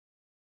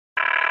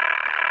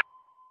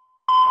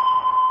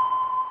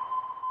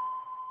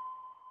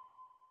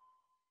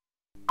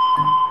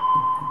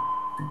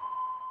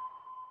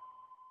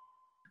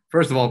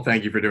First of all,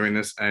 thank you for doing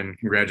this and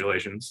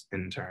congratulations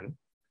in turn.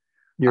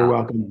 You're Uh,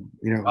 welcome.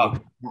 oh,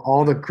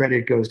 All the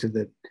credit goes to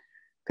the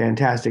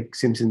fantastic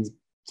Simpsons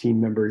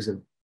team members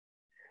of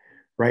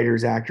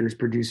writers, actors,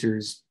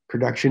 producers,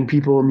 production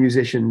people,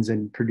 musicians,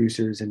 and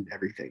producers, and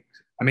everything.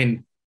 I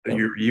mean, So,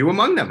 you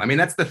among them. I mean,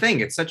 that's the thing.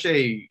 It's such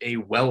a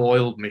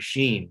well-oiled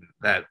machine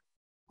that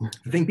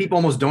I think people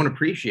almost don't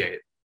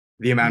appreciate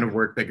the amount of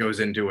work that goes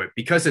into it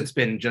because it's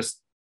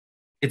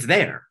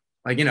there.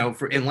 Like,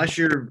 for unless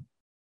you're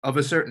of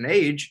a certain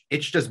age,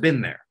 it's just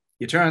been there.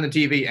 You turn on the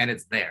TV and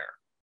it's there.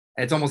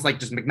 It's almost like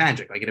just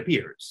magic, like it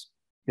appears.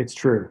 it's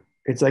true.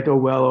 It's like a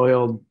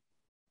well-oiled,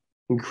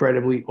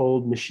 incredibly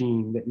old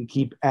machine that we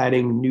keep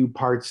adding new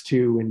parts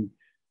to, and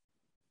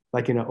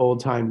like in an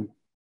old-time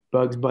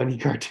Bugs Bunny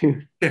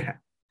cartoon, Yeah.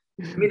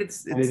 I mean,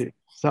 it's and it's it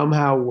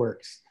somehow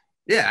works.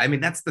 yeah. I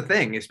mean, that's the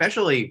thing.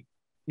 Especially,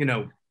 you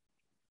know,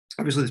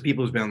 obviously, there's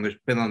people who's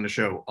been on the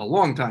show a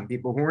long time,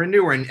 people who are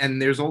newer,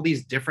 and there's all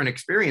these different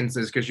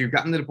experiences because you've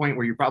gotten to the point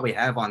where you probably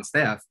have on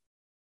staff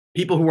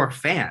people who are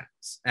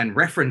fans and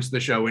reference the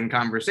show in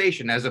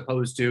conversation as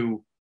opposed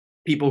to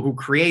people who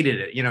created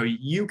it.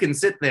 You can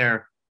sit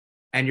there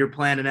and you're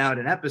planning out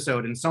an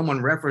episode and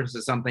someone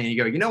references something and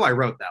you go, I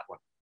wrote that one.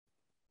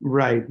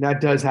 Right,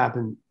 that does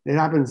happen. It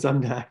happens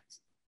sometimes.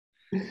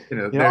 It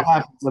all There.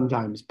 happens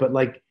sometimes, but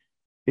like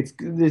I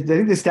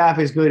think the staff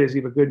is good as we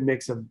have a good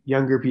mix of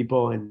younger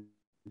people and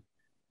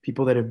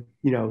people that have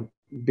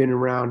been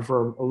around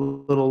for a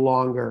little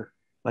longer.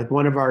 Like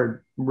one of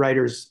our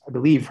writers, I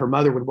believe her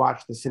mother would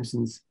watch The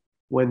Simpsons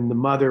when the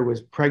mother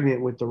was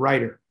pregnant with the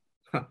writer.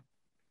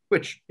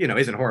 Which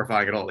isn't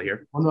horrifying at all to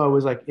hear. Although it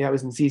was like, yeah, it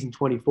was in season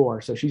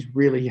 24, so she's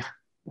really young.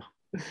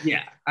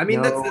 Yeah, I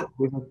mean that's No,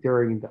 it was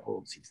during the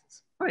old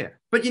seasons. oh yeah,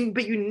 but you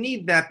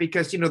need that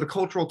because the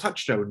cultural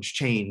touchstones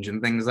change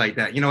and things like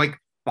that. Like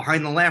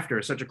Behind the Laughter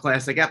is such a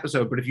classic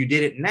episode, but if you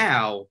did it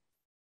now,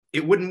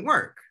 it wouldn't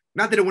work.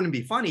 Not that it wouldn't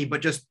be funny,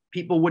 but just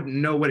people wouldn't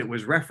know what it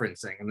was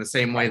referencing. In the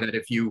same way that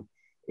if you're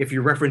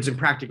referencing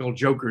Practical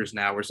Jokers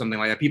now or something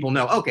like that, people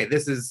know, okay,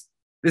 this is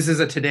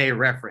a today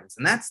reference.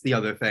 And that's the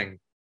other thing.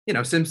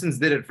 Simpsons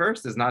did it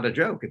first is not a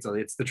joke.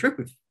 It's the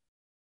truth.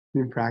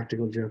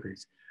 Impractical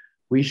Jokers.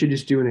 We should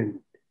just do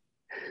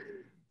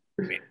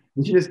I mean,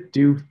 we should just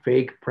do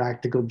fake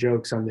practical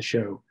jokes on the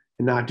show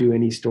and not do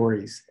any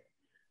stories,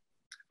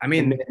 I and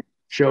mean, then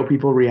show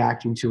people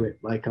reacting to it,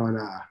 like on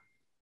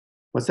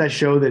what's that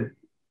show that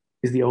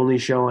is the only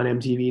show on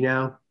MTV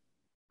now?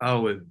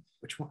 oh,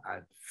 which one?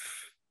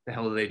 The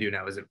hell do they do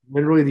now? Is it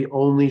Literally the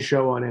only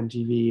show on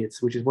MTV.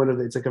 It's like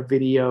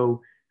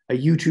a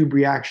YouTube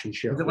reaction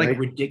show, is it like right?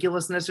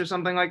 ridiculousness or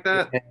something like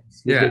that?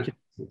 It's Yeah,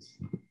 ridiculous.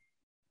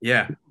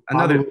 yeah.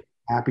 Another Probably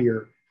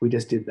happier if we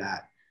just did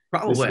that.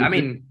 probably. I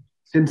mean,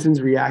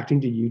 Simpsons reacting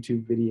to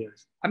YouTube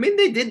videos.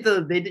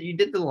 you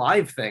did the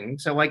live thing.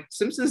 So like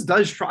Simpsons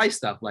does try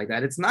stuff like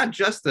that. It's not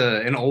just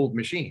an old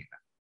machine.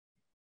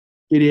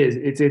 It is.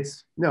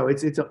 It's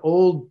an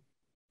old.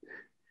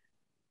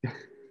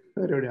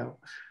 I don't know.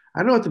 I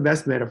don't know what the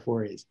best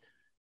metaphor is.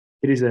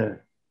 It is a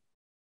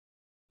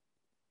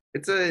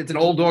It's an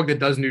old dog that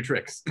does new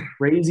tricks.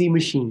 crazy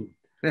machine.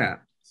 Yeah.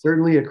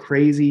 Certainly a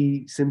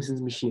crazy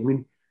Simpsons machine. I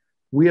mean,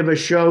 we have a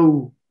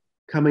show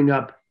coming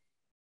up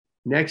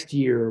next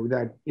year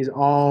that is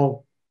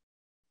all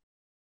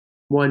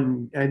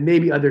one, and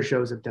maybe other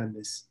shows have done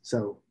this.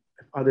 So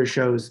other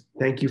shows,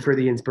 thank you for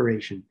the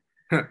inspiration.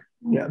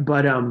 Yeah,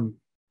 but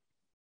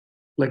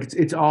like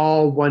it's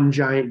all one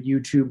giant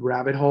YouTube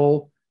rabbit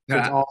hole. So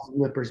it's Yeah. all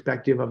from the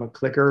perspective of a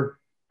clicker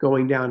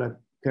going down a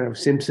kind of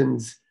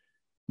Simpsons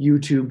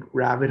YouTube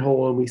rabbit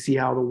hole, and we see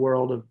how the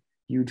world of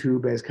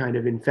YouTube has kind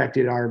of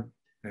infected our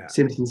Yeah.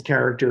 Simpsons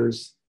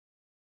characters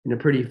in a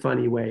pretty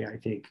funny way, I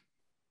think.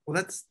 Well,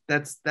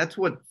 that's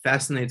what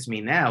fascinates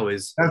me now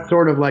is That's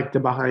sort of like the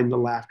behind the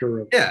laughter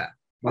of yeah.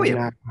 Oh yeah.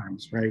 Mad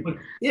Times, right?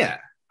 Yeah.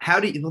 How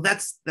do you? Well,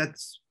 that's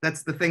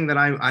the thing that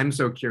I'm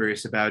so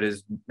curious about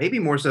is maybe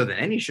more so than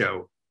any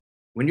show.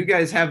 When you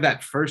guys have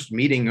that first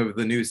meeting of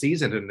the new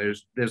season and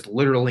there's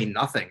literally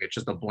nothing, it's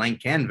just a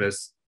blank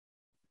canvas.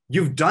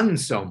 You've done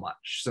so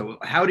much. So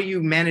how do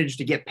you manage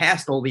to get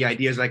past all the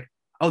ideas like,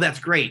 oh, that's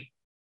great.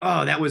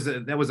 Oh, that was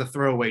a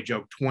throwaway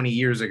joke 20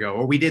 years ago,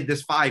 or we did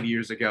this 5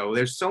 years ago.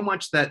 There's so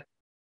much that,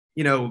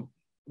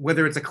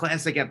 whether it's a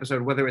classic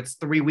episode, whether it's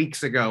 3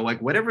 weeks ago,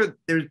 like whatever,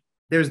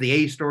 there's the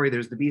A story,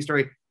 there's the B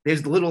story,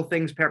 there's the little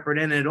things peppered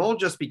in, and it all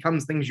just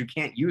becomes things you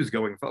can't use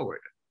going forward.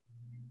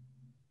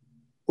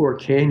 Or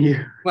can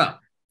you? Well,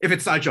 if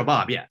it's Sideshow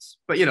Bob, yes.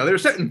 But there are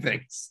certain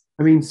things.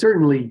 I mean,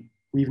 certainly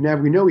we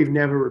know we've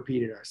never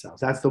repeated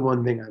ourselves. That's the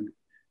one thing I'm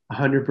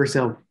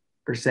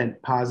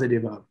 100%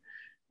 positive of.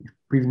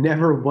 We've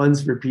never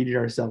once repeated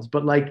ourselves.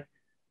 But like,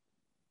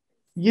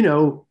 you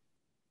know,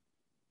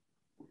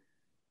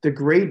 the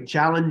great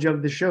challenge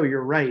of the show,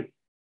 you're right,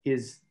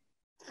 is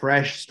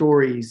fresh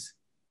stories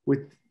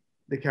with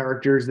the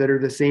characters that are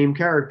the same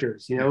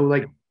characters.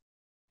 Like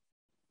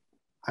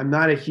I'm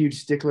not a huge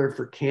stickler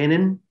for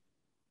canon,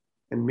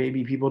 and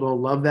maybe people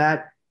don't love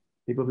that.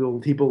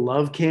 People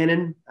love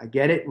canon. I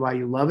get it, why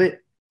you love it.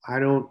 I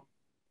don't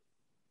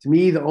to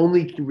me, the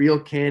only real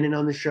canon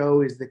on the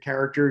show is the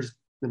characters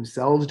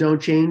themselves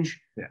don't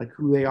change, Yeah. like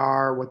who they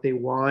are, what they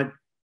want,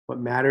 what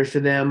matters to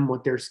them,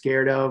 what they're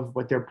scared of,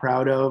 what they're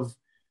proud of,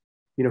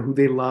 who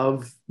they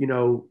love,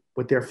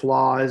 what their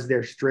flaws,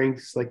 their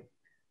strengths. Like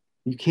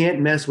you can't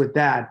mess with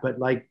that. But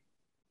like,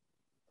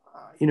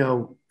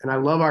 and I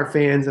love our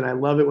fans, and I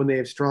love it when they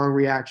have strong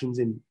reactions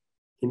in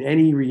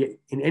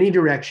any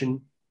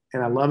direction,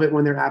 and I love it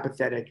when they're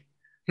apathetic.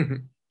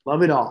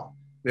 Love it all.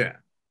 Yeah.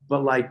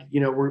 But like,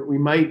 we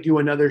might do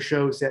another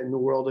show set in the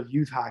world of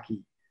youth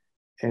hockey,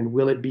 and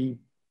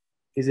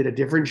is it a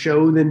different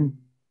show than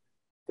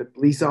the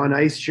Lisa on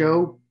Ice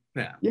show?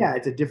 Yeah,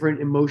 it's a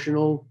different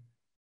emotional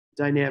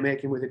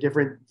dynamic and with a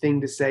different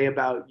thing to say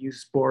about youth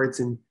sports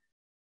and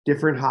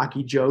different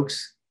hockey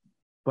jokes.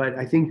 But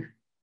I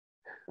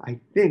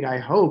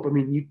hope, I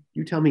mean,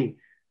 you tell me,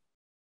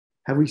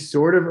 have we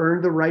sort of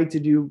earned the right to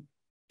do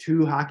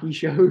 2 hockey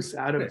shows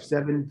out of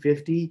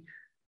 750?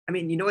 I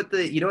mean, you know what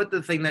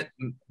the thing that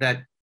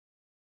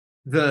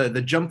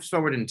the jumps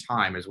forward in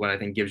time is what I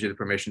think gives you the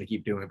permission to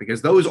keep doing it,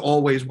 because those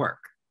always work.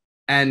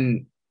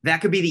 And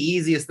that could be the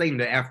easiest thing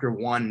to, after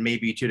 1,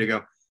 maybe 2, to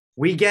go,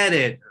 we get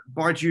it.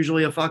 Bart's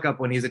usually a fuck up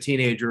when he's a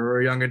teenager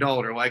or a young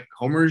adult, or like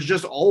Homer's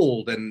just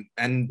old,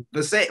 and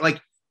the same,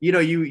 like,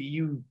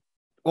 you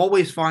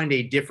always find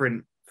a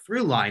different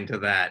through line to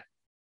that.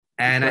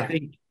 And right. I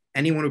think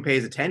anyone who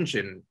pays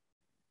attention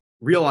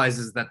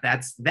realizes that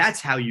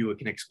that's how you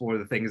can explore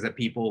the things that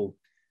people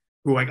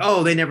who are like,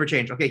 oh, they never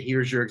change. Okay,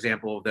 here's your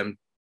example of them.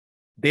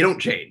 They don't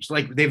change.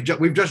 Like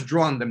we've just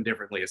drawn them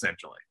differently,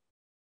 essentially.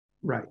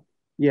 Right.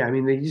 Yeah. I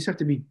mean, you just have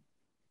to be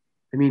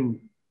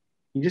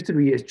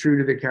as true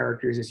to the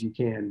characters as you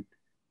can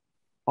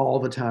all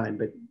the time,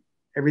 but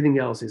everything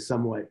else is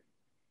somewhat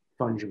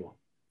fungible.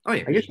 Oh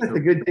yeah. I guess that's the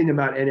good thing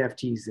about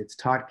NFTs. It's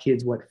taught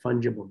kids what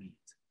fungible means.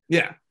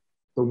 Yeah.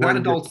 Not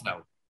adults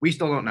though. We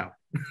still don't know.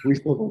 We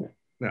still don't know.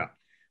 No.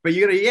 But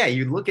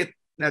you look at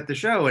the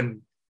show,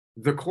 and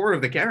the core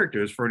of the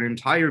characters for an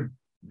entire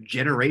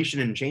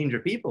generation and change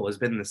of people has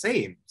been the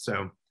same.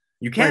 So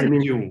you can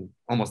do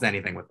almost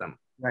anything with them.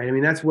 Right. I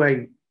mean, that's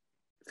why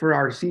for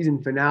our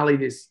season finale,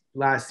 this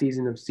last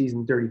season of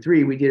season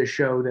 33, we did a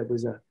show that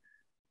was a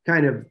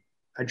kind of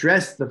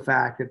addressed the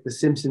fact that the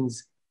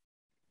Simpsons,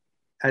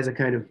 as a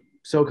kind of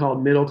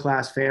so-called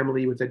middle-class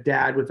family with a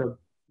dad with a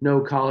no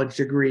college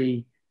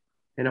degree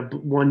and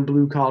one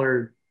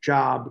blue-collar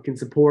job, can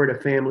support a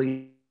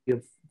family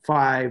of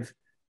 5,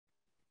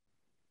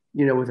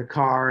 with a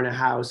car and a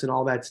house and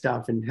all that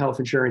stuff and health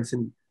insurance,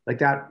 and like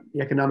that,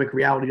 the economic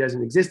reality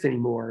doesn't exist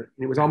anymore.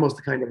 And it was almost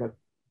a kind of a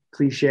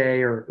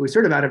cliche, or it was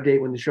sort of out of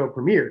date when the show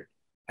premiered.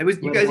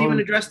 You guys even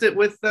addressed it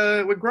with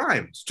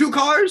Grimes. 2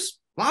 cars,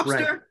 lobster.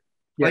 Right.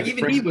 Like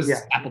even he was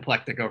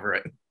apoplectic over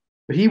it.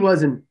 But he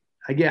wasn't.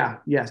 But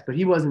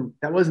he wasn't.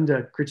 That wasn't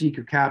a critique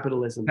of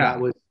capitalism.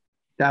 No.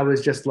 That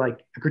was just like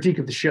a critique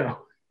of the show.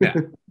 Yeah.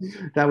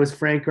 That was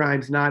Frank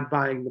Grimes not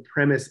buying the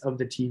premise of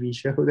the TV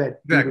show.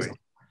 That exactly.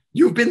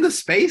 You've been to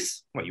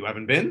space? What, you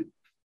haven't been?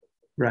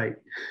 Right.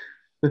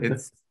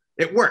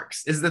 It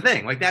works is the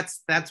thing. Like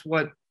that's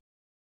what,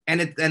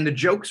 and the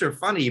jokes are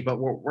funny, but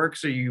what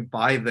works are you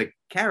buy the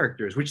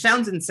characters, which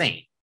sounds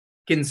insane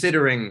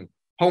considering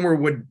Homer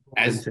would,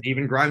 as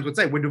even Grimes would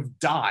say, would have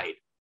died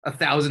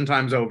 1,000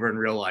 times over in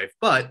real life.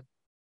 But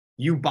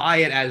you buy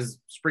it as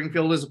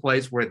Springfield is a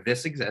place where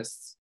this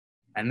exists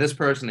and this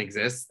person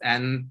exists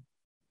and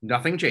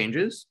nothing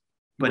changes,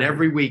 but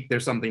every week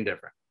there's something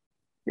different.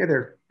 Yeah,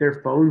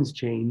 their phones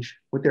change.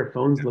 What their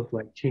phones look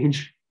like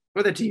change.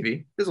 Or the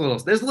TV. There's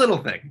little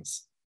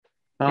things.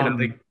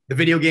 The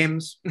video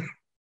games.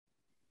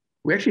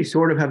 We actually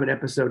sort of have an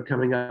episode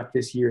coming up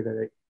this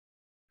year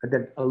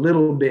that a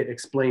little bit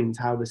explains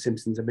how the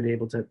Simpsons have been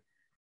able to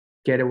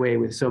get away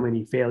with so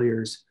many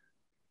failures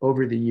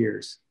over the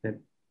years. That,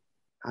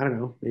 I don't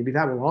know, maybe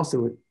that will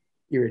also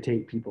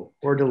irritate people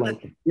or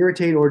delight them.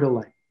 Irritate or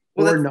delight.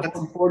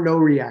 Or no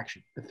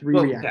reaction. The 3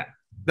 reactions. Yeah.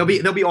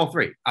 They'll be all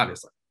 3,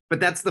 obviously. But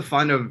that's the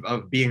fun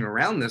of being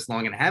around this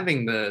long and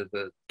having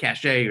the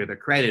cachet or the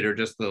credit or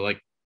just the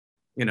like,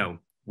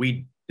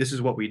 this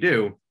is what we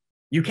do.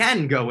 You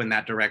can go in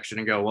that direction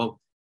and go, well,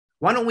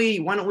 why don't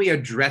we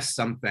address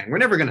something? We're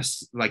never going to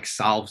like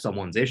solve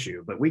someone's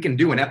issue, but we can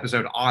do an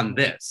episode on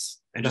this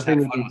and just have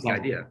fun with the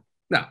idea.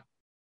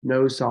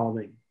 No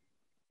solving.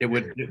 It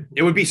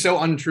would be so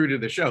untrue to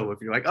the show if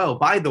you're like, oh,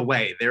 by the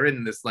way, they're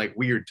in this like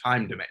weird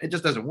time domain. It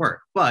just doesn't work.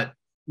 But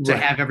to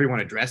have everyone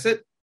address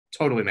it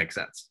totally makes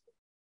sense.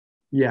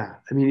 Yeah.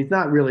 I mean, it's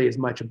not really as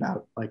much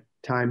about like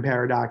time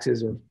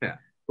paradoxes or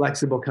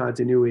flexible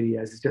continuity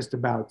as it's just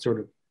about sort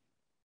of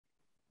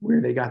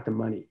where they got the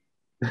money.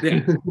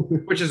 Yeah.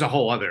 Which is a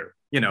whole other,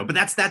 but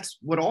that's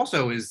what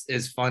also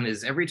is fun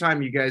is every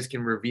time you guys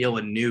can reveal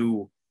a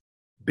new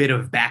bit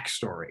of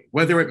backstory,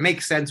 whether it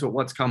makes sense with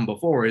what's come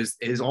before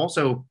is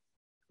also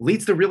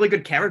leads to really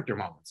good character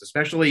moments,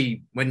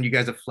 especially when you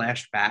guys have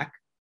flashed back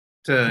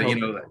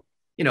to,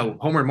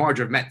 Homer and Marge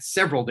have met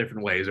several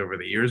different ways over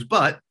the years,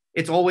 but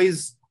it's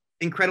always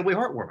incredibly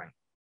heartwarming.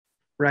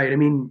 Right. I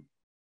mean,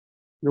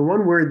 the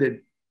one word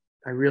that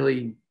I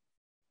really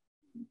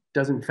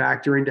doesn't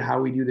factor into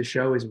how we do the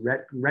show is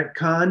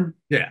retcon,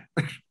 Yeah.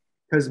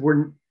 because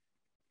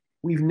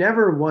we've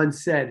never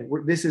once said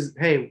this is,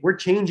 hey, we're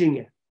changing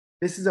it.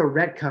 This is a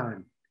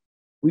retcon.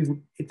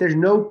 If there's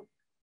no,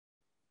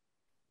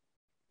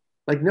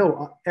 like,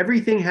 no,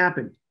 everything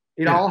happened.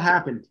 It Yeah. all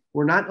happened.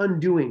 We're not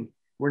undoing.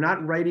 We're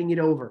not writing it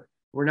over.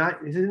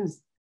 This isn't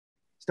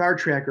Star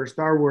Trek or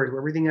Star Wars where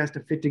everything has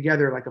to fit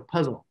together like a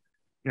puzzle.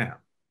 Yeah.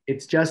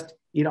 It's just,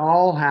 it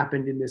all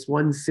happened in this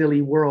one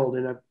silly world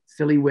in a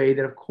silly way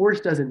that of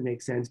course doesn't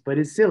make sense, but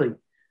is silly.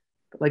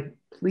 But like,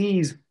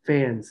 please,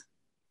 fans,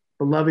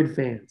 beloved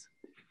fans,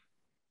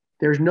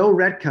 there's no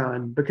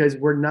retcon because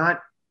we're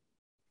not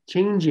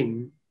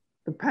changing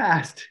the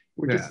past.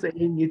 We're just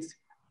saying it's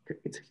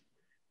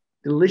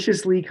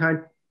deliciously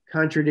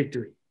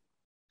contradictory.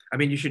 I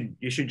mean, you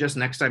should just,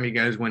 next time you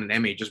guys win an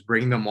Emmy, just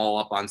bring them all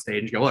up on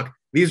stage and go, look,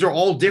 these are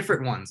all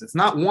different ones. It's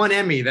not one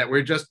Emmy that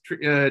we're just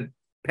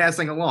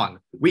passing along.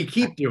 We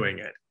keep doing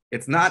it.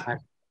 It's not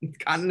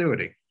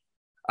continuity.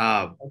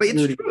 But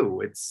it's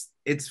true.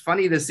 It's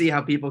funny to see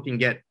how people can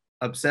get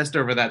obsessed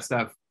over that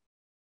stuff.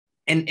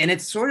 And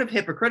it's sort of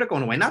hypocritical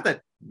in a way. Not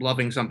that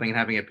loving something and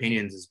having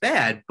opinions is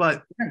bad,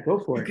 but yeah, go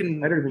for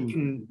it. Better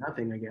than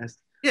nothing, I guess.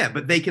 Yeah,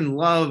 but they can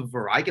love,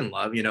 or I can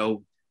love,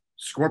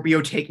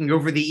 Scorpio taking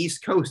over the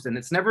East Coast, and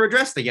it's never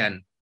addressed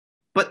again.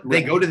 But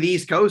they go to the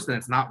East Coast, and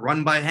it's not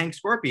run by Hank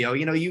Scorpio.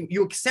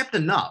 You accept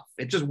enough.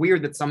 It's just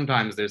weird that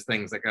sometimes there's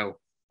things that go,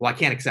 well, I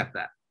can't accept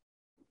that.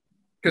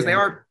 Because they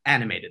are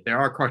animated. There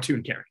are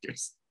cartoon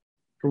characters.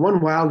 For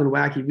one wild and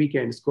wacky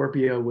weekend,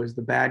 Scorpio was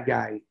the bad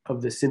guy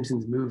of the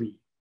Simpsons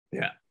movie.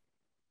 Yeah.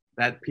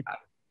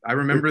 I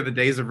remember the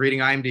days of reading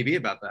IMDb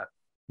about that.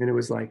 And it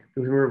was like,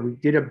 we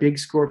did a big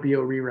Scorpio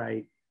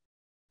rewrite.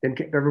 Then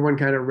everyone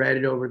kind of read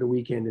it over the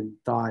weekend and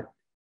thought,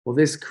 well,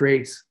 this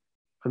creates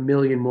a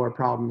million more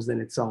problems than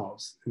it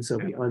solves. And so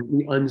we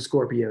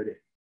unscorpioed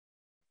it.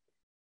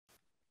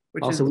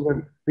 We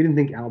didn't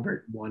think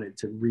Albert wanted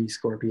to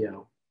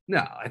re-Scorpio.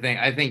 No,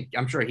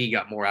 I'm sure he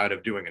got more out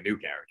of doing a new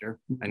character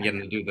and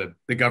getting to do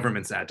the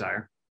government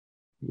satire.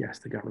 Yes,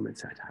 the government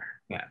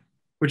satire. Yeah.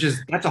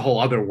 That's a whole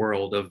other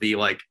world of the,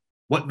 like,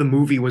 what the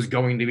movie was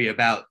going to be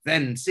about,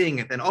 then seeing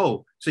it, then,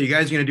 oh, so you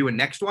guys are going to do a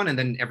next one? And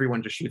then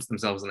everyone just shoots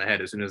themselves in the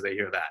head as soon as they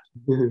hear that.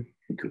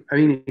 I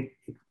mean,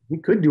 we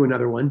could do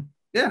another one.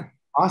 Yeah.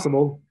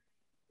 Possible.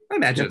 I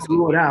imagine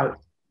rule it out.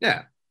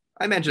 Yeah.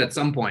 I imagine at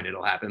some point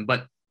it'll happen,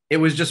 but it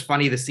was just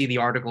funny to see the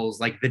articles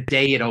like the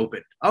day it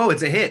opened. Oh,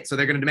 it's a hit. So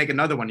they're going to make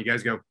another one. You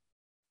guys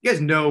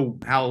know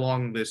how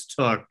long this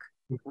took.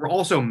 We're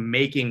also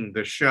making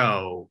the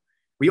show.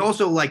 We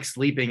also like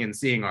sleeping and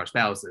seeing our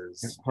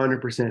spouses.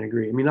 100%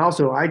 agree. I mean,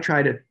 also I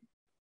don't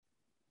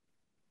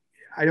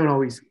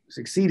always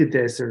succeed at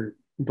this,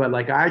 but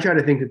like I try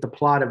to think that the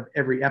plot of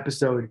every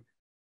episode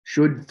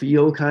should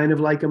feel kind of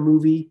like a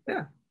movie.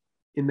 Yeah.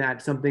 In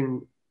that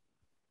something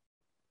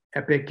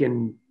epic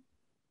and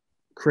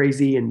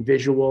crazy and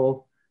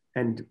visual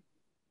and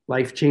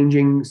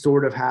life-changing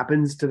sort of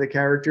happens to the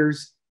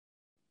characters.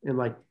 And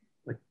like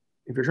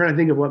if you're trying to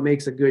think of what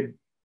makes a good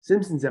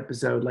Simpsons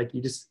episode, like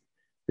this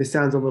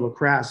sounds a little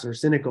crass or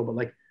cynical, but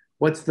like,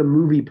 what's the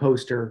movie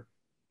poster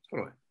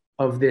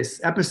of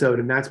this episode?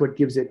 And that's what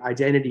gives it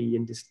identity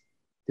and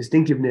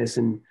distinctiveness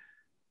and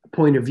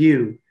point of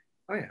view.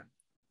 Oh yeah.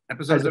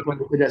 Episodes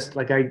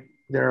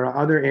there are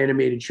other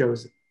animated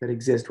shows that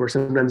exist where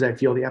sometimes I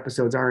feel the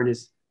episodes aren't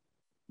as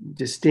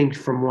distinct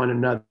from one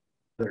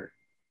another.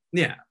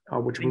 Yeah.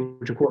 Which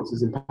of course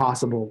is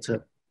impossible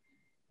to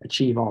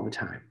achieve all the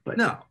time. But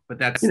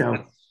that's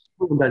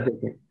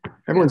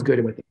everyone's good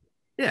at it.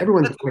 Yeah,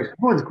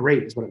 everyone's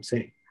great is what I'm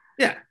saying.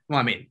 Yeah. Well,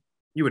 I mean,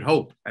 you would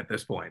hope at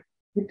this point,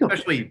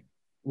 especially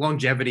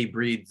longevity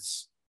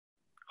breeds,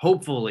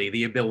 hopefully,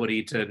 the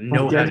ability to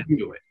know how to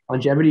do it.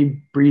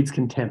 Longevity breeds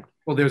contempt.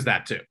 Well, there's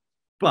that too.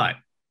 But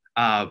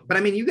I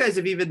mean, you guys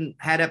have even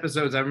had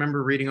episodes I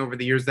remember reading over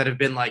the years that have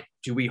been like,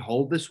 do we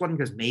hold this one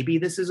because maybe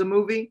this is a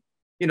movie?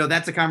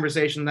 That's a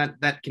conversation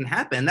that can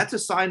happen. That's a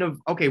sign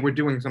of, okay, we're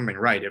doing something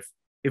right.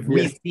 If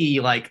we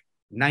see like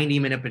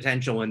 90-minute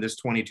potential in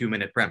this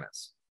 22-minute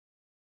premise.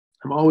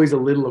 I'm always a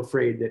little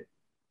afraid that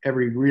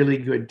every really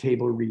good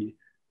table read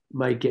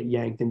might get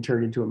yanked and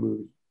turned into a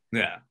movie.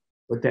 Yeah.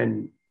 But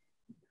then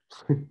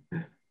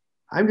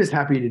I'm just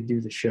happy to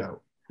do the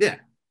show. Yeah.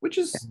 Which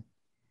is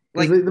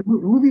like the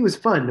movie was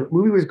fun. The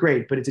movie was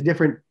great, but it's a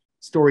different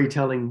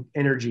storytelling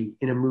energy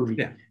in a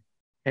movie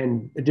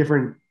and a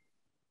different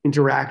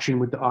interaction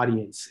with the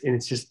audience. And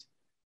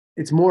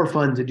it's more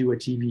fun to do a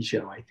TV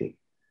show, I think,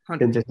 100%.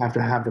 Than to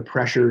have the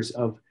pressures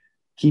of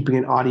keeping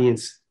an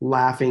audience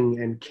laughing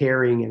and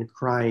caring and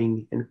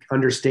crying and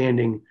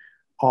understanding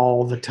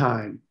all the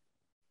time.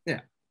 Yeah.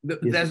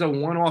 As a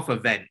one-off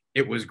event,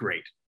 it was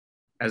great.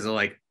 As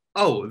a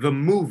the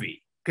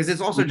movie. Because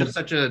it's also just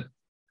such a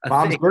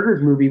Bob's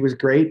Burgers movie was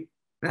great.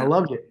 Yeah. I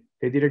loved it.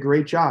 They did a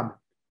great job.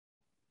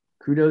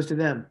 Kudos to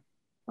them.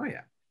 Oh,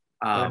 yeah.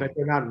 I bet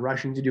they're not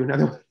rushing to do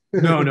another one.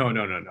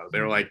 No.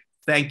 They're like,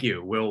 thank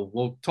you.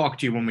 We'll talk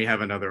to you when we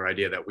have another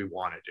idea that we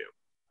want to do.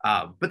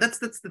 But that's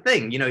the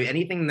thing,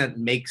 anything that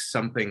makes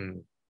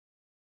something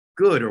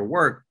good or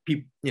work,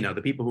 people,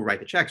 the people who write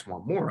the checks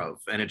want more of.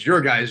 And it's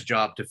your guys'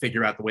 job to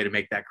figure out the way to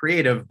make that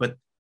creative, but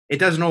it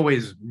doesn't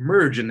always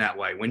merge in that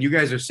way. When you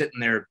guys are sitting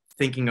there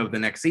thinking of the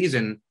next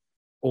season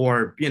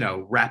or,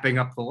 wrapping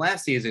up the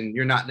last season,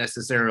 you're not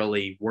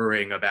necessarily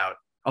worrying about,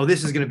 oh,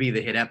 this is going to be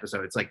the hit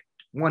episode. It's like,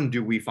 one,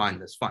 do we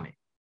find this funny?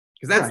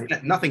 Because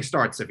nothing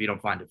starts if you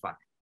don't find it funny.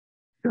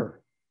 Sure.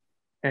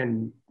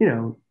 And,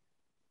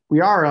 we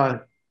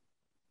are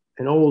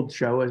an old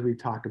show, as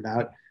we've talked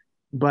about,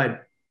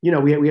 but,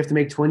 we have to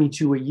make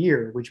 22 a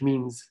year, which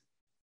means,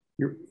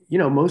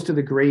 most of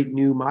the great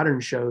new modern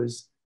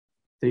shows,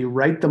 they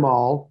write them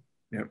all.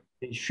 Yep.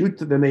 They shoot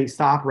them, then they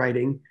stop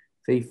writing.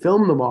 They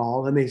film them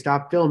all, then they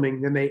stop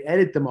filming. Then they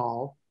edit them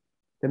all.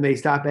 Then they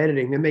stop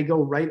editing. Then they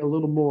go write a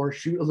little more,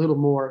 shoot a little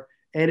more,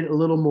 edit a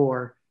little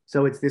more.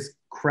 So it's this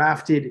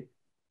crafted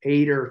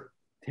 8 or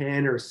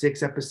 10 or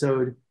 6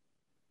 episode.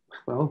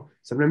 Well,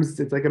 sometimes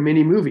it's like a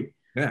mini movie.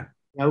 Yeah.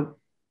 Or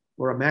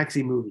a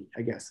maxi movie,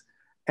 I guess.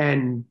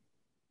 And,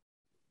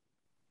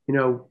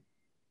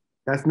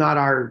 that's not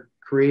our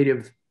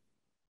creative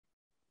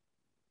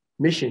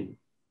mission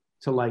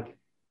to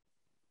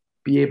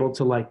be able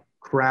to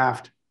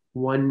craft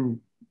one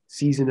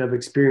season of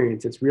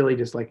experience. It's really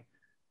just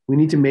we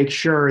need to make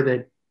sure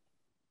that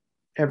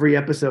every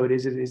episode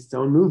is its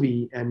own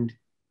movie and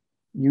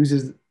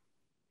uses,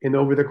 and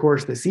over the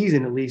course of the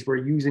season, at least, we're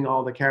using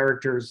all the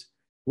characters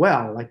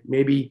well.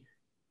 Maybe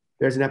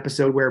there's an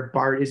episode where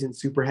Bart isn't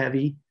super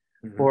heavy,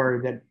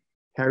 or that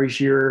Harry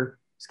Shearer's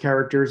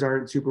characters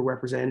aren't super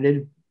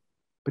represented.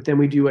 But then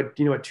we do a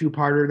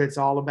 2-parter that's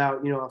all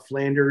about, a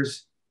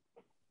Flanders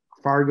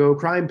Fargo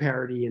crime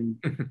parody. And,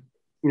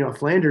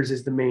 Flanders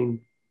is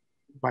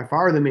by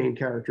far the main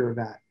character of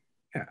that.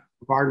 Yeah.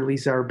 Bart and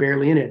Lisa are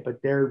barely in it,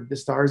 but they're the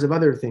stars of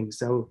other things.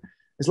 So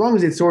as long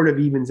as it sort of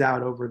evens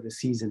out over the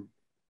season,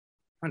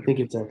 100%. I think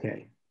it's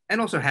okay.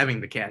 And also having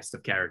the cast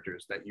of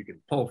characters that you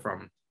can pull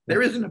from,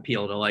 there is an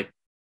appeal to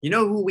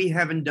who we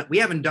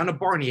haven't done a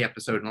Barney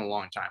episode in a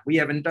long time. We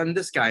haven't done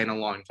this guy in a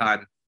long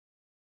time.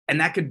 And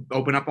that could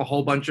open up a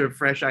whole bunch of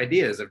fresh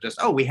ideas of just,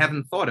 we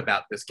haven't thought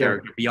about this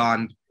character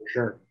beyond.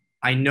 Sure.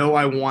 I know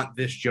I want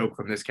this joke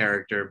from this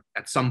character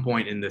at some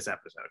point in this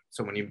episode.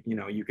 So when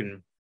you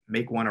can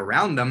make one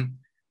around them,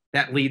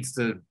 that leads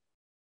to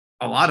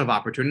a lot of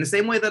opportunity. In the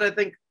same way that I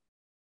think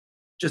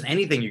just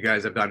anything you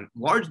guys have done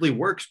largely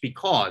works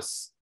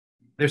because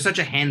there's such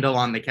a handle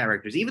on the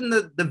characters. Even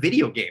the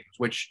video games,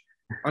 which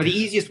are the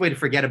easiest way to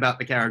forget about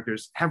the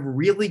characters, have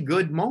really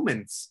good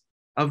moments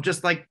of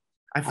just I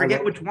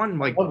forget which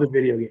one. I love the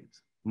video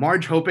games.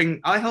 Marge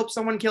hoping, I hope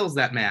someone kills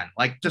that man.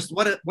 Just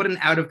what an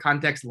out of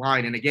context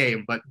line in a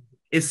game, but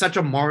it's such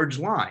a Marge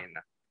line.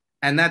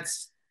 And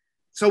that's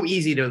so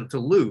easy to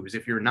lose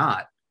if you're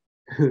not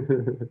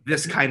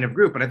this kind of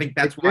group. And I think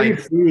that's why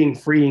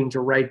it's freeing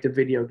to write the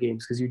video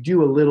games, because you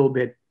do a little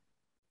bit,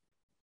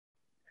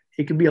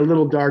 it could be a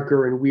little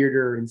darker and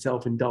weirder and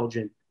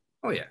self-indulgent.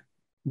 Oh yeah.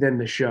 Than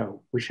the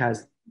show, which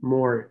has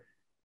more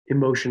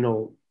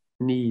emotional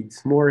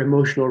needs, more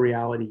emotional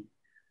reality.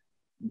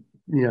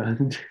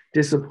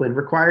 Discipline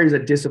requires a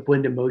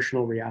disciplined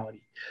emotional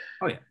reality.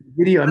 Oh yeah.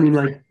 Video,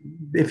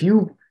 if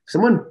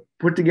someone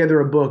put together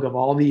a book of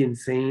all the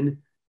insane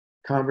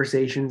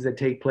conversations that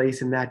take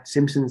place in that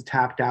Simpsons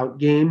tapped out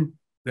game,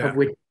 of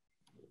which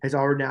has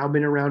already now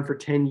been around for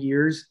 10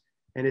 years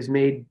and has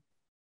made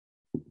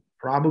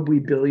probably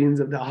billions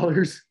of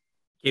dollars.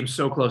 Came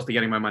so close to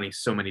getting my money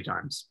so many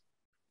times.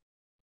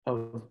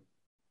 Of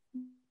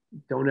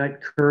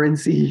donut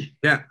currency.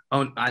 Yeah.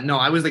 Oh no,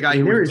 I was the guy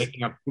who was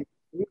making up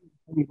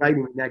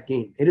writing in that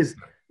game. It is,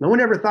 no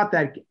one ever thought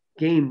that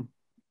game,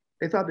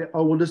 they thought that,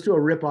 we'll just do a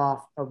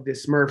rip-off of the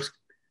Smurfs,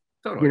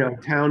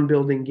 town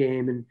building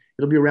game, and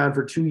it'll be around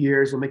for 2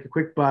 years. We'll make a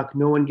quick buck.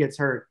 No one gets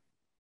hurt.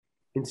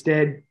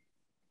 Instead,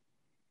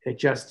 it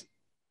just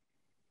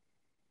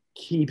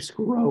keeps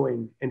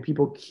growing and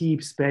people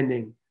keep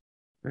spending.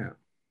 Yeah.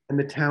 And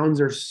the towns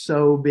are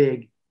so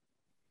big.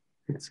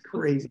 It's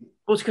crazy.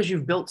 Well, it's because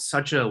you've built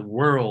such a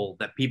world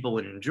that people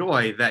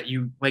enjoy that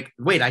you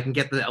wait, I can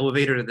get the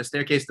elevator to the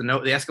staircase to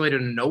the escalator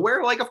to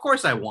nowhere. Of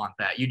course I want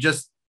that.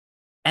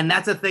 And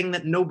that's a thing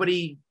that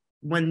nobody,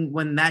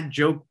 when that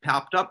joke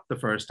popped up the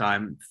first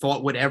time,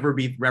 thought would ever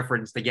be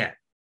referenced again.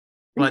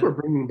 I think we're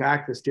bringing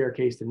back the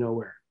staircase to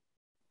nowhere.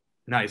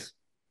 Nice.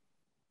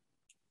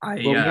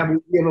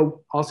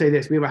 I'll say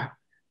this.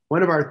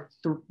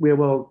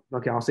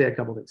 I'll say a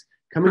couple things.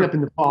 Coming up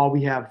in the fall,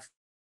 we have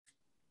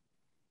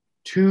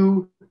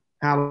 2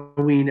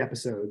 Halloween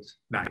episodes.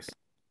 Nice.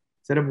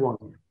 Instead of 1.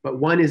 But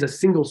one is a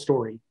single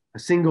story, a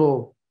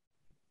single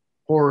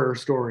horror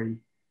story.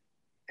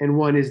 And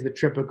one is the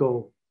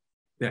typical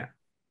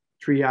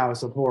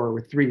treehouse of horror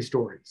with 3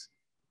 stories.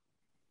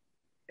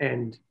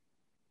 And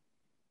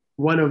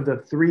one of the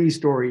 3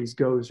 stories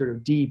goes sort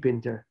of deep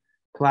into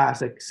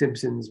classic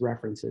Simpsons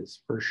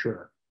references for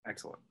sure.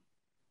 Excellent.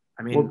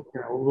 I mean,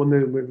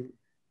 with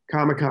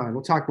Comic-Con,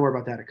 we'll talk more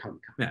about that at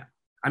Comic-Con. Yeah.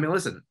 I mean,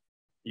 listen,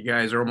 you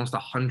guys are almost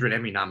 100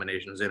 Emmy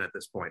nominations in at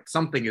this point.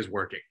 Something is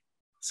working.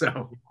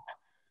 So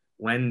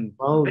when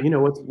Well,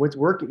 what's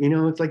working.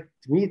 It's like,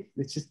 to me,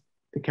 it's just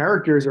the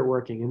characters are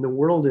working, and the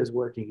world is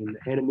working, and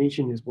the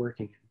animation is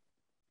working.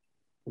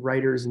 The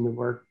writers and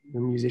the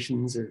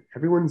musicians,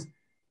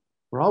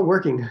 we're all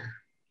working.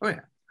 oh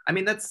yeah, I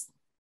mean that's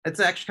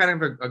actually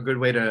kind of a good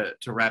way to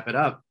wrap it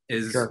up.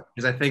 Sure.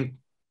 Is I think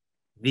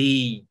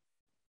the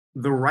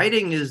the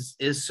writing is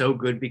so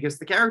good because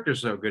the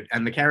characters are so good,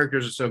 and the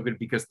characters are so good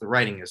because the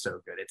writing is so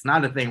good. It's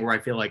not a thing where I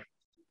feel like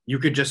you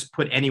could just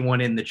put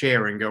anyone in the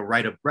chair and go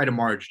write a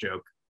Marge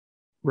joke,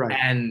 Right.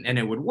 and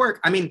it would work.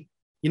 I mean,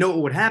 what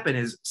would happen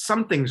is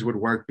some things would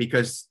work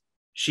because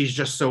she's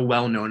just so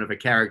well known of a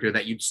character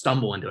that you'd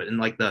stumble into it, and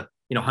like the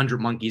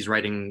 100 monkeys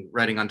writing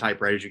on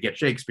typewriters, you get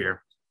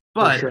Shakespeare.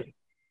 But sure.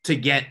 to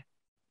get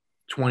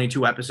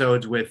 22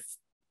 episodes with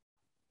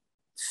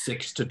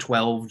 6 to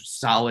 12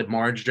 solid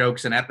Marge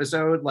jokes an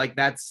episode, like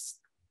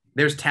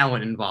there's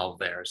talent involved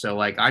there. So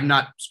like I'm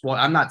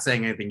not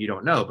saying anything you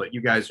don't know, but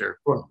you guys are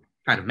Well,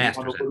 kind of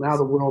masters. now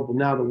the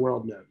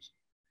world knows.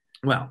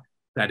 Well,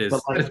 that is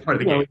But like, that's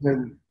part of the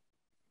game.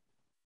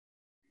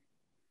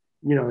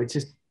 It's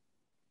just,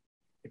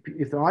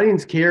 if the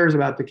audience cares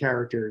about the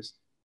characters,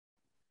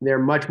 they're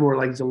much more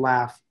likely to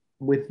laugh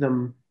with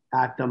them,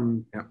 at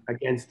them, Yeah.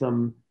 against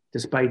them,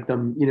 despite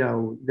them.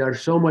 They're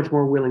so much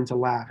more willing to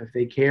laugh if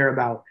they care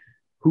about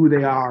who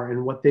they are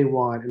and what they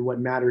want and what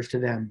matters to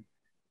them.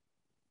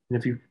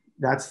 And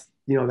that's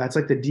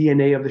like the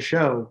DNA of the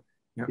show,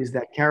 Yeah. is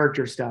that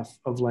character stuff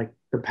of like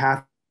the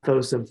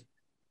pathos of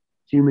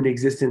human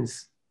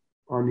existence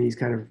on these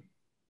kind of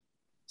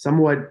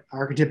somewhat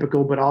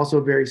archetypical, but also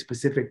very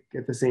specific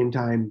at the same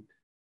time,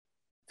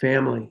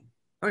 family.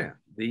 Oh yeah,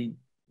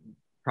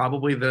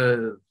 probably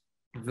the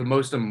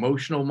most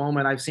emotional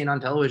moment I've seen on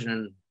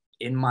television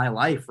in my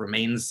life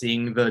remains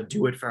seeing the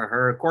 "Do It for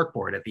Her"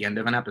 corkboard at the end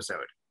of an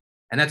episode,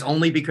 and that's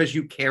only because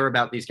you care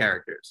about these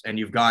characters and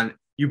you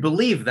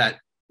believe that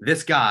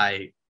this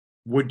guy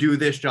would do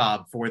this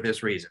job for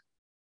this reason,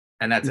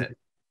 and that's it,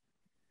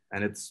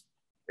 and it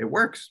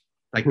works.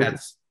 Like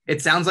it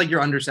sounds like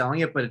you're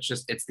underselling it, but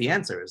it's the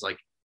answer. It's like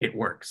it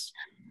works.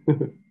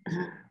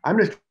 I'm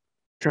just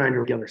trying to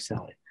regular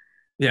sell it.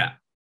 Yeah,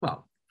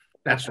 well,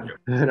 that's true.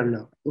 I don't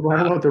know. I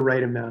don't know what the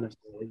right amount of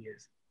selling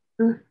is.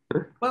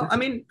 Well, I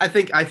mean, I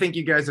think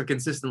you guys have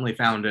consistently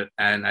found it,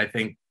 and I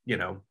think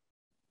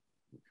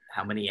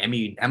how many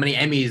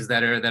Emmys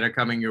that are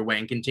coming your way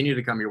and continue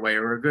to come your way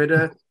are a good.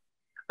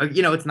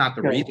 It's not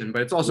the reason,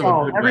 but it's also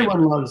a good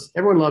everyone loves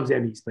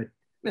Emmys, but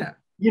yeah,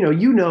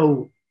 there's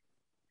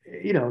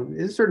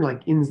a certain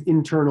like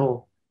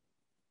internal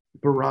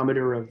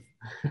barometer of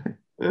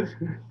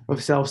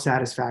of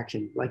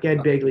self-satisfaction, like Ed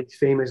Begley's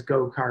famous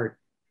go-kart,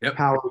 yep.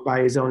 powered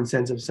by his own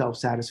sense of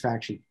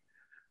self-satisfaction.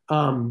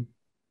 Oh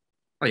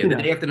yeah, the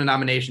day after the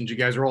nominations, you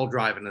guys are all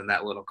driving in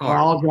that little car. We're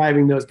all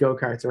driving those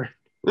go-karts, right?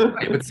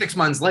 Right, but 6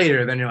 months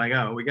later, then you're like,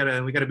 oh, we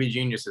gotta be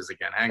geniuses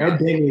again. Hang on. Ed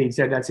Begley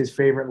said that's his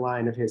favorite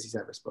line of his he's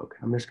ever spoken.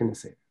 I'm just gonna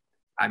say it.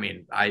 I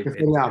mean,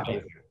 not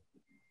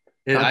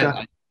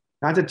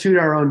to toot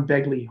our own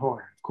Begley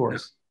horn, of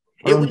course.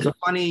 It was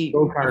funny.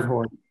 Go-kart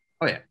horn.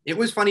 Oh yeah, it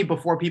was funny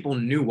before people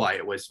knew why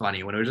it was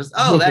funny. When it was just,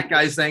 oh, that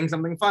guy's saying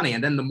something funny,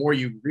 and then the more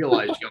you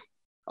realize, you go,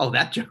 oh,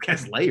 that joke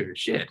has layers.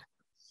 Shit.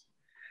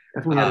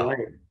 Definitely had a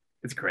layer.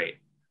 It's great.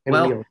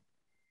 Well,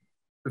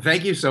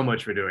 thank you so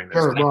much for doing this.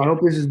 Sure. Well, I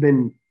hope this has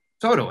been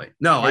totally.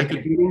 No, I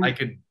could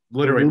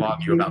literally talk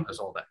to you about this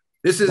all day.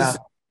 This is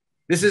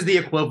the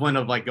equivalent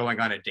of like going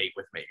on a date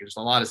with me. There's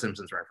a lot of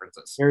Simpsons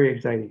references. Very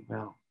exciting.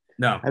 Wow.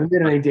 No, I haven't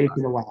been on any dates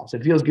in a while, so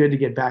it feels good to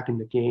get back in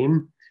the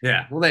game.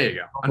 Yeah. Well, there you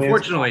go.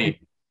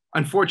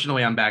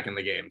 Unfortunately, I'm back in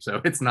the game,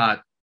 so it's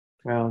not.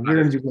 Well, you're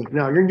gonna do great.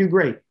 No, you're gonna do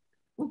great.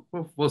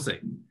 We'll see.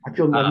 I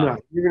feel no.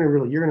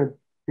 You're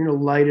gonna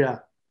light it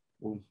up.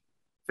 Well,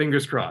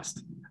 fingers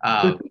crossed.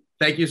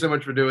 Thank you so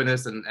much for doing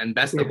this, and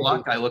best of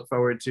luck. I look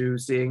forward to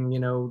seeing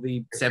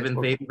the 7th,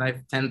 8th,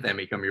 9th, 10th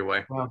Emmy come your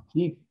way. Well,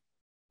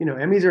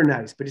 Emmys are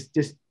nice, but it's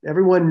just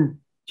everyone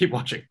keep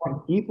watching.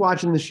 Keep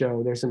watching the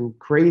show. There's some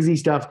crazy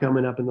stuff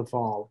coming up in the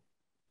fall.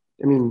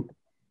 I mean,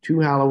 2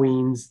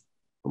 Halloweens.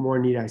 What more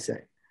need I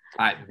say?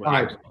 All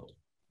right.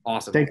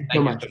 Awesome. Thank you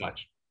so much. Bye-bye.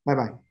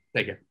 Bye-bye.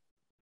 Take care.